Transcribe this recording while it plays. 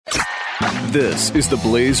This is the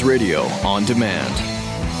Blaze Radio on demand.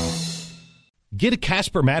 Get a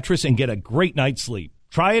Casper mattress and get a great night's sleep.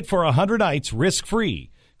 Try it for 100 nights risk-free.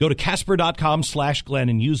 Go to Casper.com/Glenn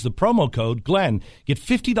and use the promo code Glenn. Get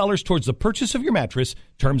 $50 towards the purchase of your mattress.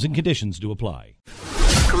 Terms and conditions do apply.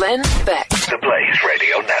 Glenn Beck. The Blaze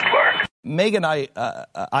Radio Network. Megyn,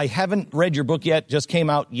 I haven't read your book yet. Just came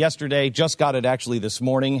out yesterday. Just got it actually this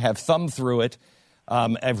morning. Have thumbed through it.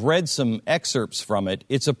 I've read some excerpts from it.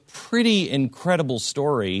 It's a pretty incredible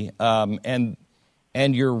story, and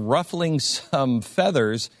you're ruffling some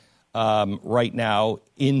feathers right now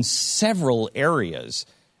in several areas.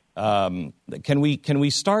 Can we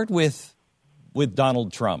start with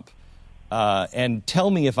Donald Trump? And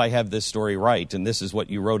tell me if I have this story right, and this is what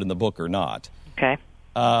you wrote in the book or not. Okay.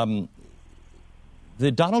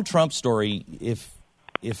 The Donald Trump story,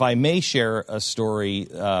 if I may share a story,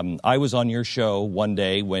 I was on your show one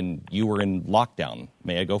day when you were in lockdown.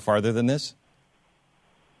 May I go farther than this?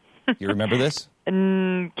 You remember this?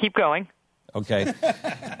 Keep going. Okay.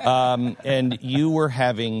 And you were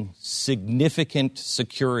having significant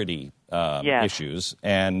security issues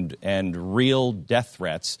and real death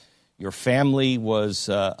threats. Your family was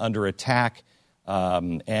under attack,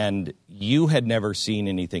 and you had never seen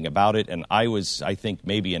anything about it. And I was, I think,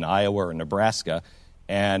 maybe in Iowa or Nebraska,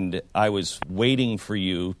 and I was waiting for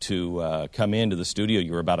you to come into the studio.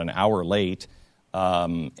 You were about an hour late,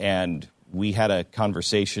 and we had a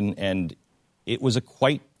conversation, and it was a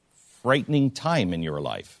quite frightening time in your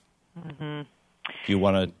life. Mm-hmm. Do you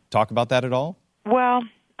want to talk about that at all? Well,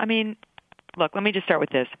 I mean, look, let me just start with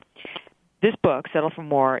this. This book, Settle for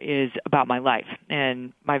More, is about my life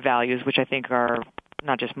and my values, which I think are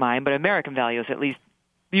not just mine, but American values, at least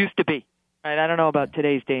used to be. Right? I don't know about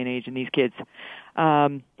today's day and age and these kids.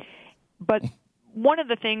 But one of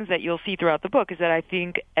the things that you'll see throughout the book is that I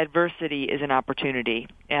think adversity is an opportunity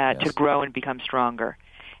to grow and become stronger.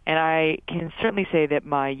 And I can certainly say that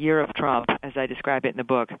my year of Trump, as I describe it in the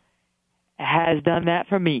book, has done that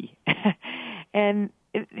for me. And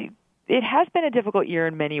it has been a difficult year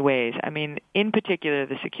in many ways. I mean, in particular,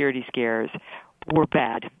 the security scares were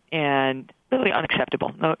bad and really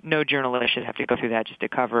unacceptable. No journalist should have to go through that just to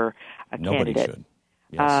cover a Nobody candidate. should.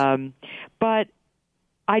 Yes. But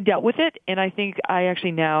I dealt with it, and I think I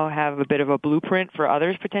actually now have a bit of a blueprint for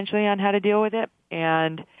others potentially on how to deal with it.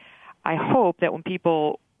 And I hope that when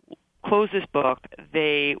people close this book,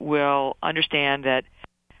 they will understand that,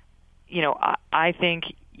 you know, I think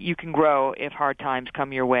you can grow if hard times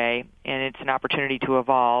come your way, and it's an opportunity to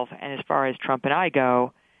evolve. And as far as Trump and I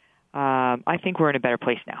go, I think we're in a better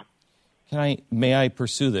place now. May I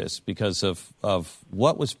pursue this because of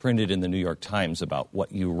what was printed in the New York Times about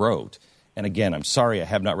what you wrote? And again, I'm sorry I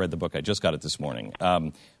have not read the book. I just got it this morning.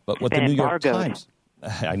 But what the New York Times,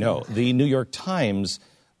 I know, the New York Times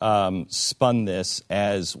spun this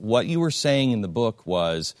as what you were saying in the book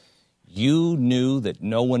was you knew that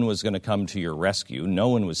no one was going to come to your rescue. No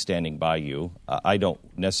one was standing by you. I don't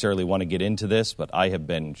necessarily want to get into this, but I have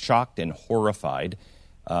been shocked and horrified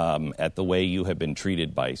at the way you have been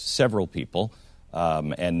treated by several people,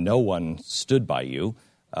 and no one stood by you.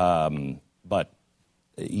 But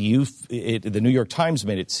the New York Times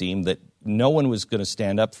made it seem that no one was going to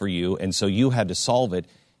stand up for you, and so you had to solve it.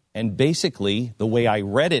 And basically, the way I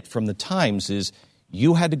read it from the Times is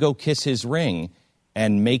you had to go kiss his ring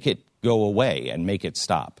and make it go away and make it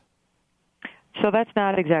stop. So that's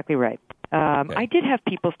not exactly right. Okay. I did have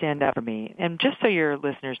people stand up for me. And just so your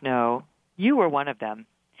listeners know, you were one of them.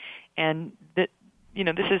 And that, you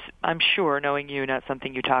know, this is, I'm sure, knowing you, not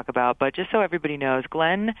something you talk about, but just so everybody knows,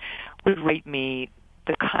 Glenn would rate me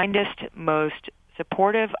the kindest, most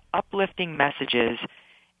supportive, uplifting messages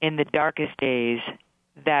in the darkest days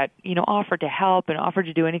that, you know, offered to help and offered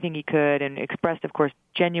to do anything he could and expressed, of course,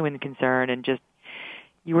 genuine concern. And just,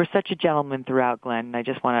 you were such a gentleman throughout, Glenn. And I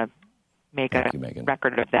just want to make a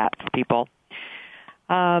record of that for people.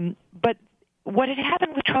 But what had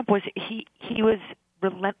happened with Trump was he was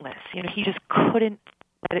relentless. You know, he just couldn't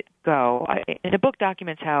let it go. And the book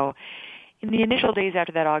documents how in the initial days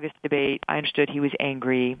after that August debate, I understood he was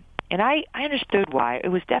angry. And I understood why. It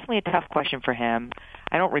was definitely a tough question for him.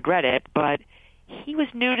 I don't regret it, but he was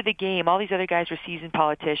new to the game. All these other guys were seasoned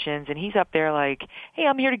politicians, and he's up there like, hey,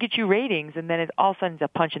 I'm here to get you ratings, and then it all of a sudden it's a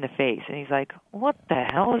punch in the face. And he's like, what the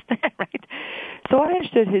hell is that, right? So I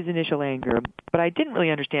understood his initial anger, but I didn't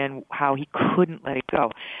really understand how he couldn't let it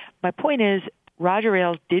go. My point is, Roger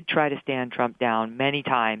Ailes did try to stand Trump down many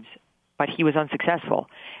times, but he was unsuccessful.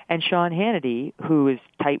 And Sean Hannity, who is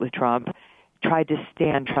tight with Trump, tried to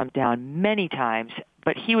stand Trump down many times,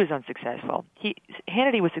 but he was unsuccessful.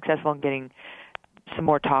 Hannity was successful in getting some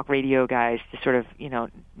more talk radio guys to sort of, you know,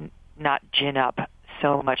 not gin up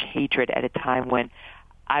so much hatred at a time when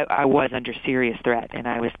I was under serious threat, and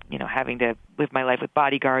I was, having to live my life with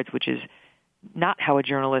bodyguards, which is not how a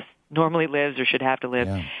journalist normally lives or should have to live.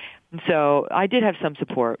 Yeah. And so I did have some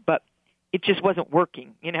support, but it just wasn't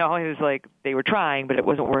working. It was like they were trying, but it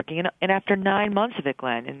wasn't working. And after 9 months of it,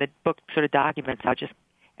 Glenn, and the book sort of documents how just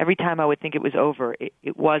every time I would think it was over,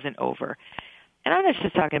 it wasn't over. And I'm not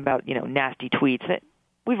just talking about, nasty tweets.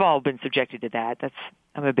 We've all been subjected to that.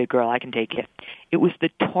 I'm a big girl. I can take it. It was the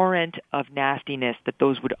torrent of nastiness that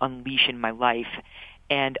those would unleash in my life,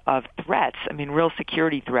 and of threats. I mean, real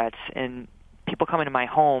security threats, and people coming to my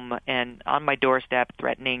home and on my doorstep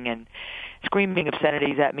threatening and screaming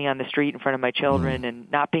obscenities at me on the street in front of my children,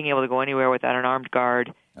 and not being able to go anywhere without an armed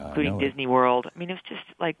guard, including Disney World. I mean, it was just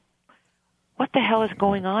like, what the hell is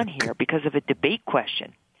going on here because of a debate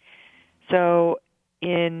question? So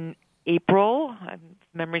in April,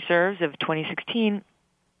 memory serves, of 2016,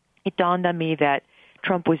 it dawned on me that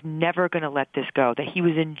Trump was never going to let this go, that he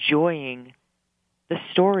was enjoying the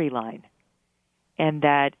storyline, and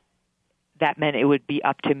that meant it would be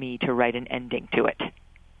up to me to write an ending to it.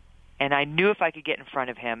 And I knew if I could get in front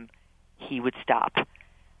of him, he would stop.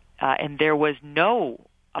 And there was no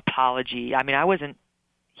apology. I mean,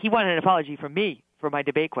 he wanted an apology from me for my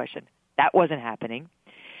debate question. That wasn't happening.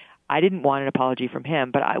 I didn't want an apology from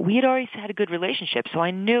him, but we had already had a good relationship, so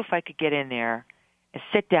I knew if I could get in there and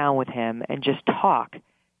sit down with him and just talk,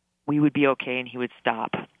 we would be okay and he would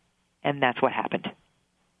stop. And that's what happened.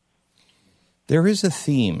 There is a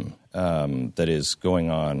theme that is going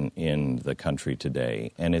on in the country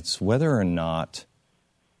today, and it's whether or not,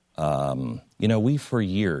 we for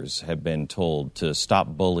years have been told to stop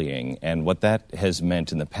bullying, and what that has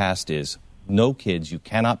meant in the past is, no kids, you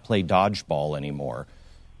cannot play dodgeball anymore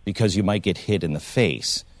because you might get hit in the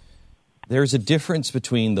face. There's a difference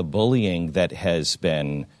between the bullying that has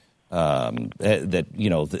been that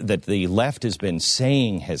the left has been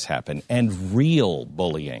saying has happened and real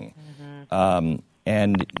bullying.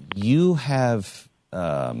 And you have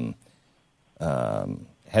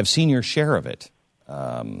seen your share of it,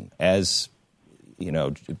 as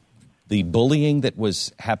the bullying that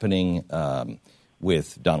was happening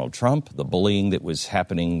with Donald Trump, the bullying that was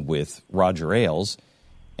happening with Roger Ailes,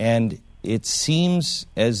 and it seems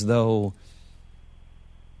as though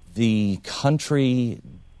the country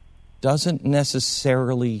doesn't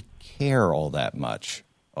necessarily care all that much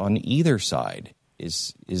on either side.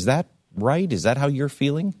 Is that right? Is that how you're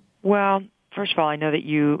feeling? Well, first of all, I know that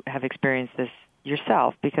you have experienced this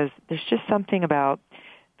yourself, because there's just something about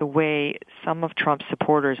the way some of Trump's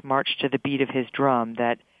supporters march to the beat of his drum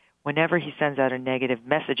that whenever he sends out a negative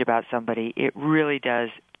message about somebody, it really does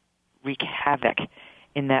wreak havoc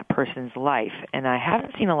in that person's life. And I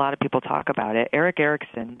haven't seen a lot of people talk about it. Eric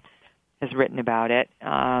Erickson has written about it.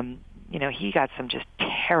 He got some just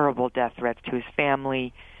terrible death threats to his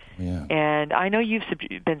family. Yeah. And I know you've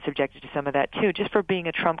been subjected to some of that, too, just for being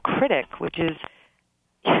a Trump critic, which is,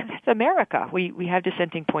 it's America. We have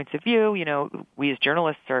dissenting points of view. We as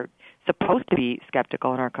journalists are supposed to be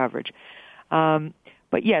skeptical in our coverage.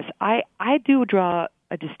 But yes, I do draw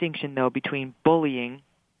a distinction, though, between bullying,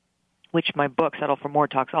 which my book, Settle for More,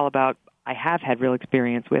 talks all about. I have had real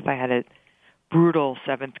experience with. I had a brutal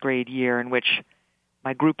 7th grade year in which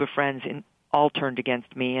my group of friends all turned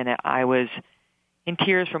against me, and I was in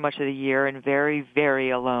tears for much of the year and very, very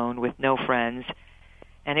alone with no friends.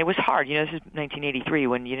 And it was hard. This is 1983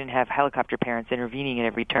 when you didn't have helicopter parents intervening at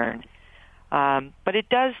every turn. But it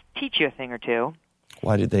does teach you a thing or two.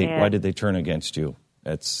 Why did they turn against you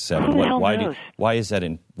at 7? Who the hell knows?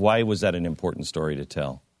 Why was that an important story to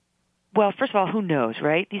tell? Well, first of all, who knows,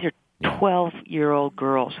 right? These are 12-year-old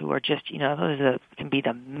girls who are just, those can be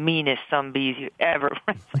the meanest zombies you ever.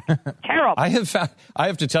 Terrible. I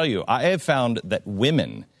have to tell you, I have found that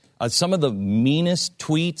women, some of the meanest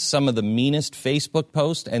tweets, some of the meanest Facebook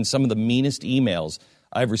posts, and some of the meanest emails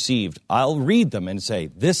I've received, I'll read them and say,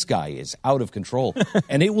 this guy is out of control.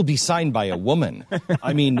 And it will be signed by a woman.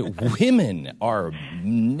 I mean, women are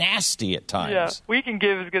nasty at times. Yeah, we can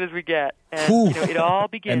give as good as we get. And, it all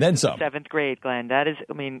begins in the 7th grade, Glenn. That is,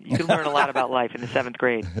 you can learn a lot about life in the 7th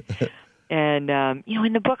grade. And,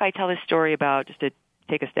 in the book I tell this story about, just to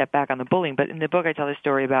take a step back on the bullying, but in the book I tell this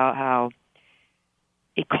story about how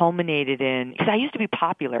it culminated in, because I used to be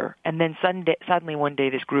popular, and then suddenly one day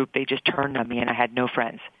this group, they just turned on me and I had no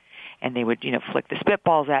friends. And they would, flick the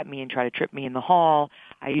spitballs at me and try to trip me in the hall.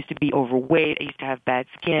 I used to be overweight. I used to have bad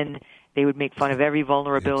skin. They would make fun of every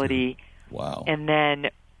vulnerability. Wow. And then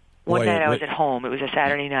one night I was at home. It was a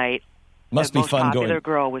Saturday night. Must be fun going. The most popular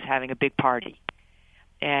girl was having a big party.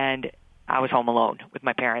 And I was home alone with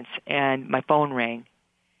my parents, and my phone rang.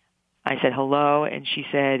 I said, hello, and she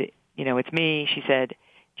said, it's me. She said,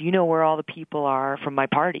 do you know where all the people are from my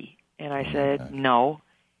party? And I said, no.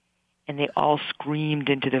 And they all screamed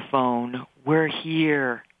into the phone, we're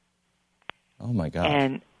here. Oh, my God.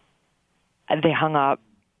 And they hung up.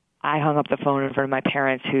 I hung up the phone in front of my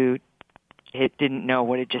parents who didn't know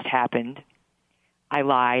what had just happened. I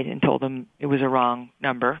lied and told them it was a wrong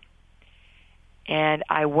number. And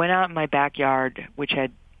I went out in my backyard, which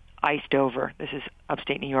had iced over. This is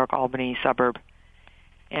upstate New York, Albany suburb.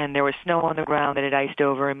 And there was snow on the ground that had iced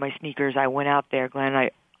over in my sneakers. I went out there, Glenn.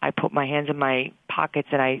 I put my hands in my pockets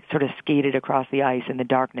and I sort of skated across the ice in the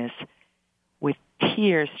darkness with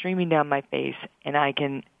tears streaming down my face. And I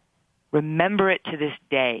can remember it to this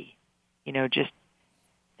day, just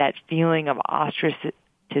that feeling of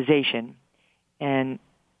ostracization and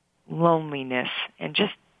loneliness and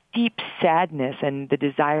just deep sadness and the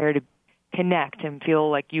desire to connect and feel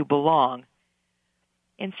like you belong.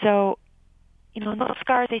 And so, those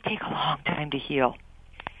scars, they take a long time to heal.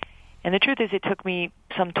 And the truth is, it took me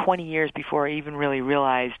some 20 years before I even really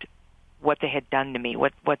realized what they had done to me,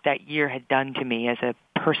 what that year had done to me as a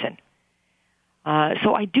person.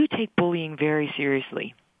 So I do take bullying very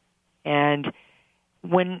seriously. And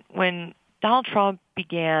when Donald Trump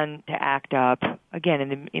began to act up,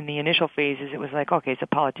 again, in the initial phases, it was like, okay, it's a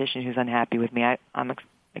politician who's unhappy with me. I'm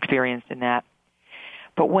experienced in that.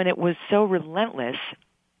 But when it was so relentless,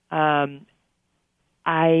 I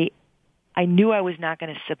knew I was not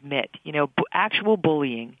going to submit. Actual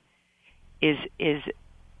bullying is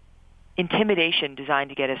intimidation designed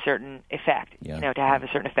to get a certain effect, to have a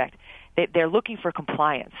certain effect. They're looking for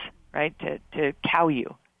compliance, right, to cow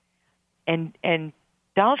you. And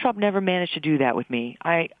Donald Trump never managed to do that with me.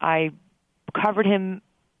 I covered him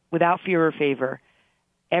without fear or favor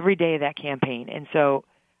every day of that campaign. And so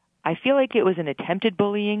I feel like it was an attempted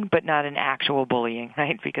bullying, but not an actual bullying,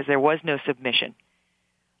 right, because there was no submission.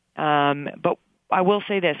 But I will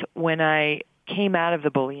say this, when I came out of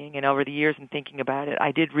the bullying and over the years and thinking about it,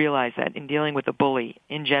 I did realize that in dealing with a bully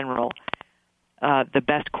in general, the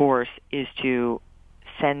best course is to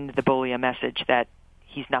send the bully a message that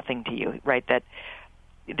he's nothing to you, right? That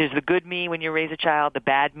there's the good me when you raise a child, the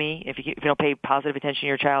bad me. If you don't pay positive attention to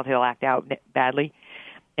your child, he'll act out badly.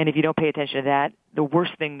 And if you don't pay attention to that, the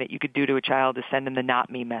worst thing that you could do to a child is send them the not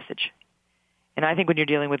me message. And I think when you're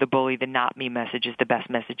dealing with a bully, the not me message is the best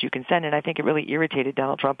message you can send. And I think it really irritated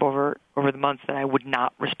Donald Trump over the months that I would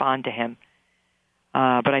not respond to him.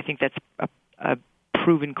 But I think that's a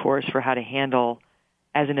proven course for how to handle,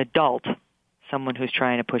 as an adult, someone who's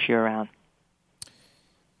trying to push you around.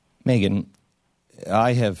 Megyn,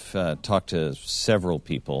 I have talked to several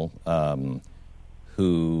people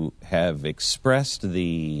who have expressed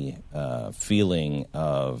the feeling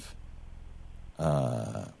of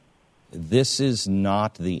this is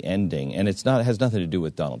not the ending, and it has nothing to do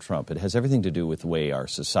with Donald Trump. It has everything to do with the way our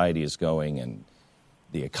society is going and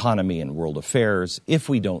the economy and world affairs if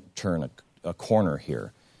we don't turn a corner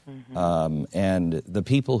here. Mm-hmm. And the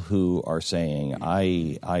people who are saying,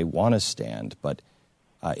 I want to stand, but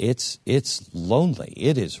it's lonely.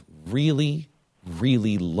 It is really,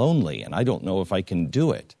 really lonely, and I don't know if I can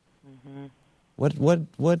do it. Mm-hmm.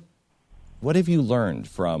 What have you learned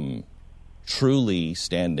from truly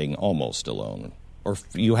standing almost alone? Or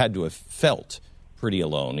you had to have felt pretty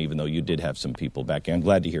alone, even though you did have some people backing. I'm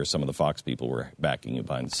glad to hear some of the Fox people were backing you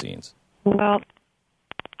behind the scenes. Well,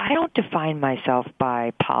 I don't define myself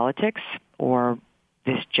by politics or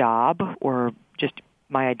this job or just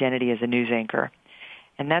my identity as a news anchor.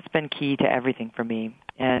 And that's been key to everything for me.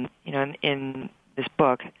 And, in this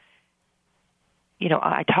book,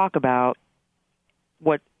 I talk about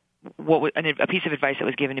what was a piece of advice that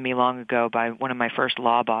was given to me long ago by one of my first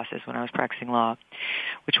law bosses when I was practicing law,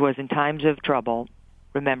 which was, in times of trouble,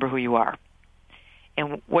 remember who you are.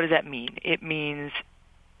 And what does that mean? It means,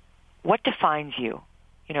 what defines you?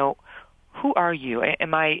 Who are you?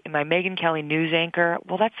 Am I Megyn Kelly news anchor?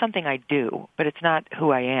 Well, that's something I do, but it's not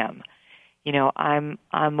who I am. I'm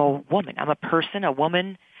a woman. I'm a person, a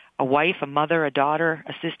woman, a wife, a mother, a daughter,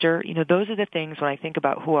 a sister. Those are the things when I think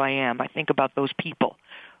about who I am. I think about those people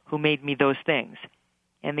who made me those things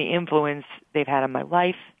and the influence they've had on my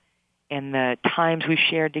life and the times we've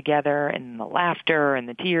shared together and the laughter and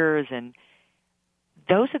the tears. And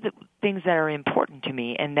those are the things that are important to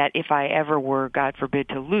me and that if I ever were, God forbid,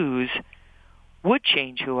 to lose, would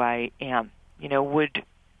change who I am, would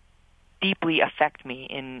deeply affect me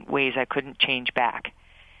in ways I couldn't change back.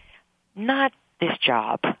 Not this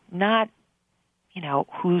job, not,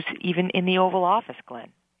 who's even in the Oval Office, Glenn.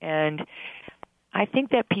 And I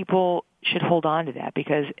think that people should hold on to that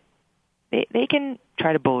because they can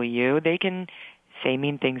try to bully you. They can say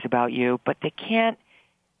mean things about you, but they can't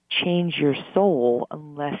change your soul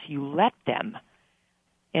unless you let them.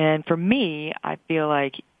 And for me, I feel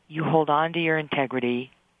like you hold on to your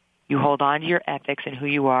integrity, you hold on to your ethics and who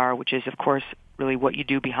you are, which is, of course, really what you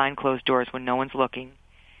do behind closed doors when no one's looking,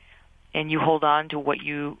 and you hold on to what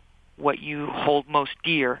you hold most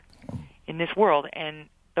dear in this world. And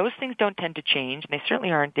those things don't tend to change, and they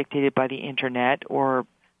certainly aren't dictated by the Internet or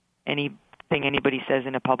anything anybody says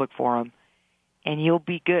in a public forum. And you'll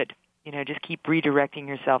be good. Just keep redirecting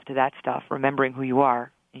yourself to that stuff, remembering who you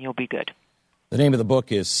are, and you'll be good. The name of the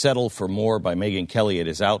book is Settle for More by Megyn Kelly. It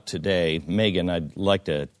is out today. Megyn, I'd like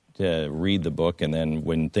to read the book, and then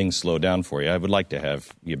when things slow down for you, I would like to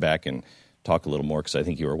have you back and talk a little more, because I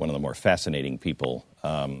think you are one of the more fascinating people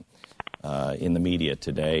in the media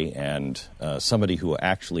today, and somebody who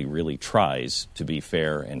actually really tries to be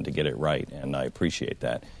fair and to get it right, and I appreciate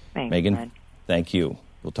that. Thanks, Megyn, Glenn. Thank you.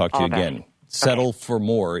 We'll talk to you again. Settle for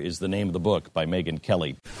More is the name of the book by Megyn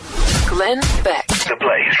Kelly. Glenn Beck. The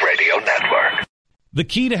Blaze Radio Network. The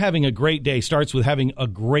key to having a great day starts with having a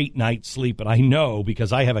great night's sleep, and I know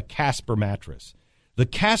because I have a Casper mattress. The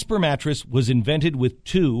Casper mattress was invented with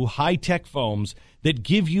 2 high-tech foams that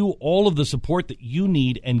give you all of the support that you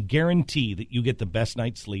need and guarantee that you get the best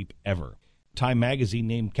night's sleep ever. Time magazine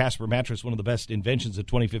named Casper mattress one of the best inventions of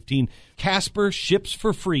 2015. Casper ships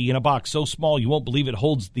for free in a box so small you won't believe it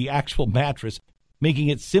holds the actual mattress, making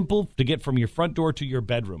it simple to get from your front door to your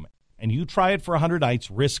bedroom. And you try it for 100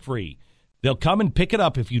 nights risk-free. They'll come and pick it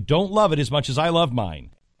up if you don't love it as much as I love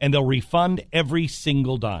mine, and they'll refund every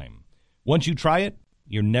single dime. Once you try it,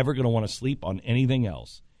 you're never going to want to sleep on anything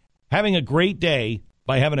else. Having a great day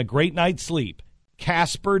by having a great night's sleep.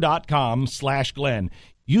 Casper.com/Glenn.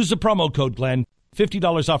 Use the promo code Glenn.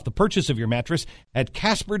 $50 off the purchase of your mattress at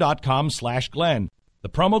Casper.com/Glenn. The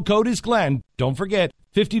promo code is Glenn. Don't forget,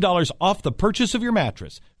 $50 off the purchase of your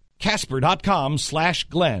mattress.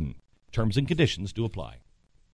 Casper.com/Glenn. Terms and conditions do apply.